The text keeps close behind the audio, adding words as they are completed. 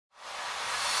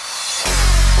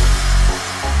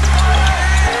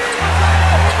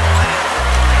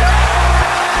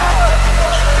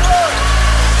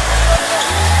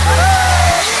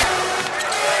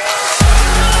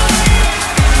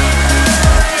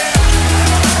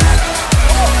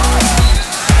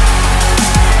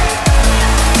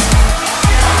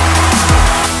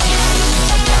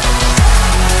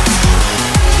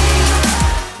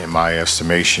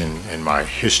estimation, in my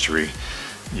history,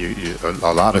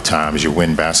 a lot of times you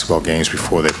win basketball games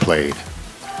before they're played,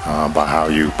 by how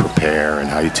you prepare and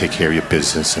how you take care of your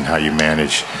business and how you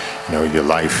manage, your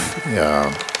life,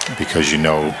 because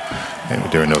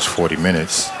during those 40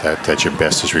 minutes that your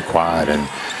best is required, and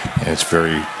it's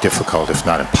very difficult, if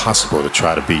not impossible, to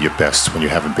try to be your best when you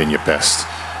haven't been your best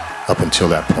up until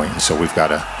that point. And so we've got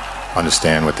to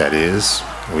understand what that is.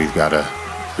 We've got to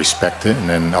respect it, and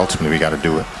then ultimately we got to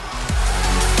do it.